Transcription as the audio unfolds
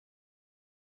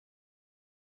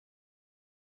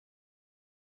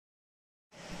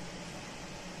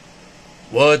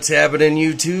What's happening,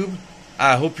 YouTube?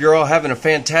 I hope you're all having a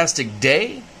fantastic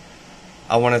day.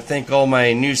 I want to thank all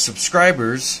my new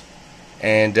subscribers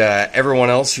and everyone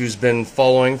else who's been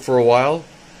following for a while.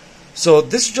 So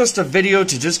this is just a video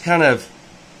to just kind of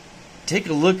take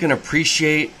a look and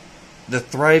appreciate the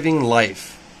thriving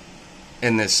life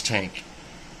in this tank.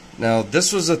 Now,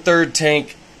 this was the third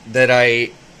tank that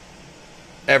I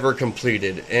ever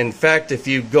completed. In fact, if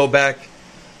you go back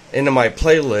into my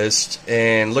playlist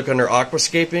and look under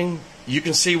Aquascaping, you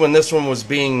can see when this one was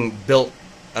being built.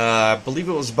 I believe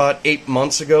it was about 8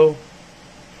 months ago,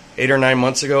 8 or 9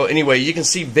 months ago. Anyway, you can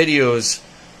see videos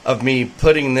of me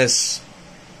putting this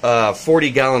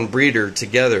 40-gallon breeder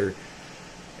together,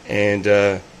 and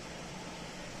there's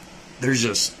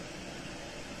just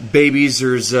babies.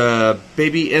 There's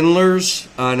baby Endlers.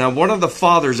 Now, one of the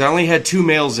fathers, I only had 2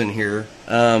 males in here.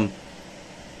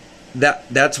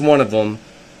 That's one of them.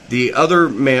 The other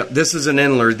male, this is an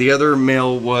Endler. The other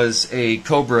male was a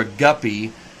Cobra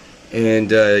Guppy,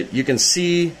 and you can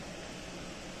see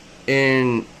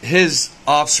in his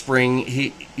offspring,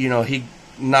 he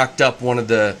knocked up one of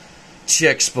the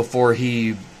chicks before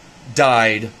he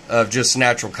died of just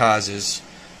natural causes.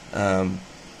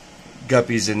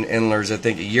 Guppies and Endlers, I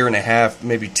think 1.5 years,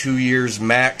 maybe 2 years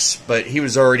max, but he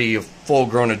was already a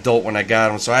full-grown adult when I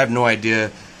got him, so I have no idea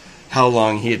how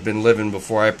long he had been living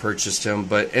before I purchased him.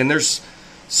 And there's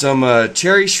some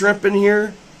cherry shrimp in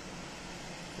here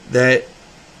that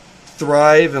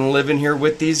thrive and live in here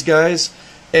with these guys.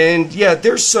 And yeah,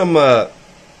 there's some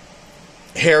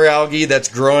hair algae that's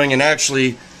growing, and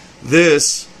actually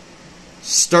this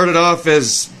started off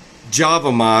as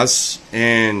Java moss,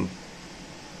 and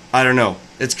I don't know,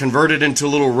 it's converted into a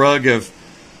little rug of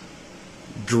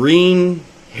green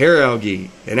hair algae,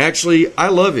 and actually I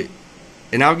love it.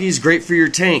 And algae is great for your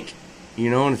tank,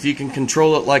 and if you can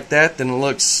control it like that, then it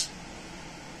looks,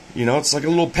 it's like a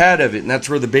little pad of it, and that's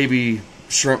where the baby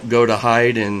shrimp go to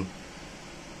hide. And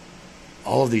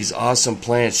all of these awesome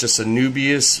plants, just a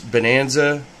Nubius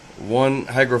bonanza, one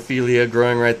hygrophila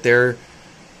growing right there,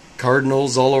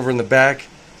 cardinals all over in the back.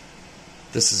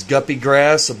 This is guppy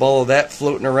grass, a ball of that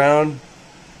floating around,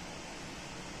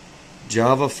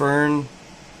 Java fern.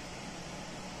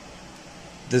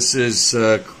 This is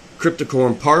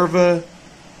Cryptocorum parva,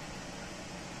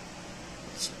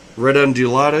 red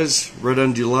undulatas.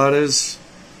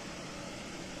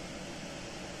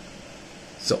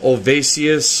 So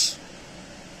Ovaceus.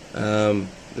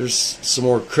 There's some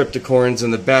more cryptocorns in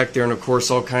the back there, and of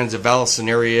course all kinds of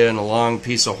Vallisneria and a long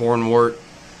piece of hornwort.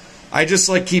 I just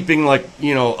like keeping a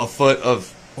foot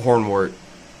of hornwort.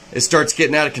 It starts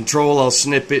getting out of control, I'll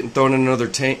snip it and throw it in another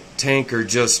tank, or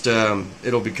just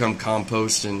it'll become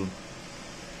compost and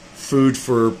food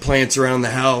for plants around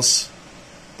the house.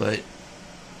 But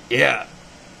yeah,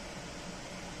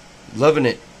 loving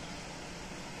it.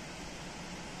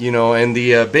 And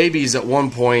the babies at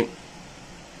one point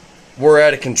were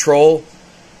out of control,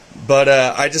 but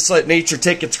I just let nature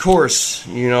take its course.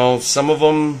 Some of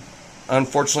them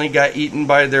unfortunately got eaten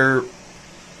by their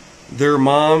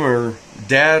mom or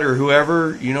dad or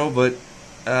whoever, but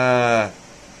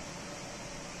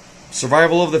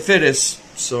survival of the fittest.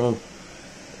 So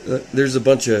there's a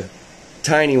bunch of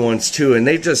tiny ones too, and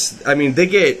they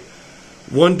get,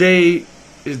 one day,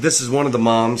 this is one of the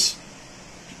moms,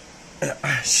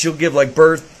 she'll give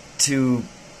birth to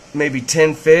maybe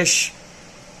 10 fish,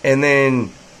 and then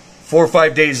 4 or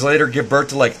 5 days later give birth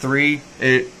to 3.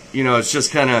 It's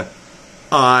just kind of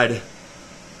odd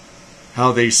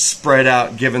how they spread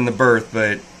out giving the birth,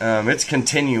 but it's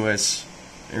continuous.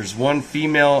 There's one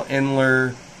female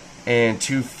Endler and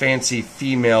 2 fancy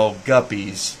female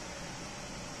Guppies,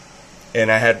 and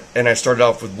I started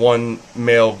off with 1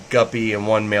 male Guppy and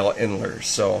 1 male Endler.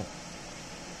 So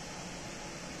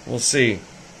we'll see.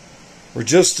 We're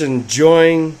just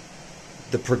enjoying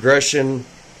the progression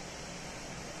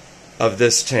of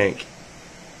this tank.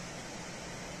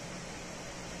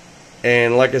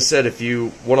 And like I said, if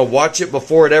you want to watch it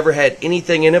before it ever had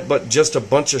anything in it but just a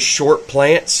bunch of short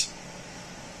plants,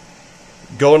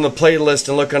 go in the playlist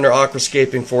and look under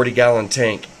Aquascaping 40-gallon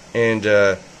tank, and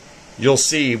you'll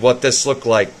see what this looked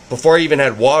like before I even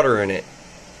had water in it.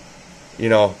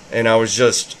 And I was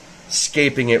just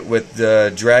scaping it with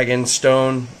dragon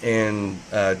stone and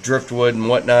driftwood and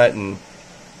whatnot. And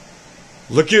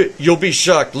you'll be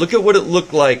shocked. Look at what it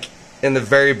looked like in the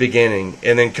very beginning,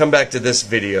 and then come back to this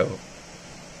video.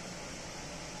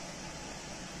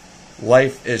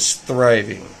 Life is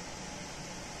thriving.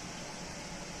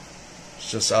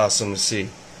 It's just awesome to see.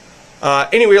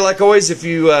 Anyway, like always, if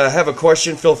you have a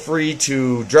question, feel free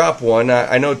to drop one.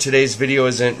 I know today's video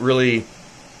isn't really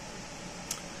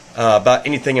about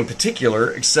anything in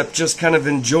particular, except just kind of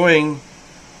enjoying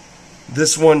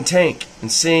this one tank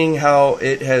and seeing how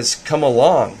it has come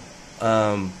along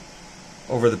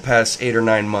over the past 8 or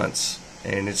 9 months,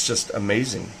 and it's just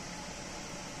amazing.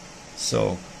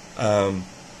 So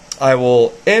I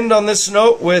will end on this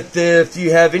note with, if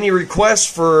you have any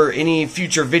requests for any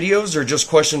future videos or just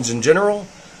questions in general,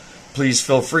 please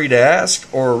feel free to ask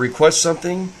or request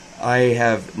something. I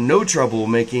have no trouble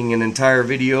making an entire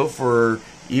video for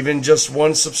even just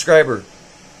one subscriber.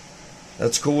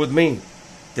 That's cool with me.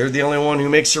 They're the only one who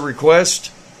makes a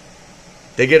request.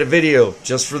 They get a video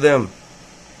just for them.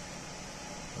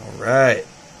 Alright.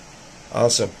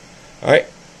 Awesome. Alright.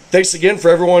 Thanks again for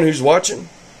everyone who's watching.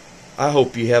 I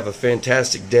hope you have a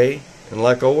fantastic day. And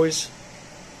like always,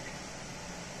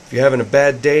 if you're having a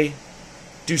bad day,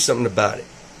 do something about it.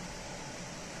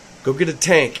 Go get a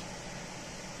tank.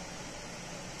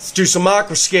 Let's do some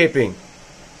aquascaping.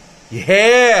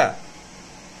 Yeah!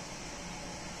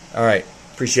 Alright.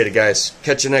 Appreciate it, guys.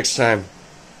 Catch you next time.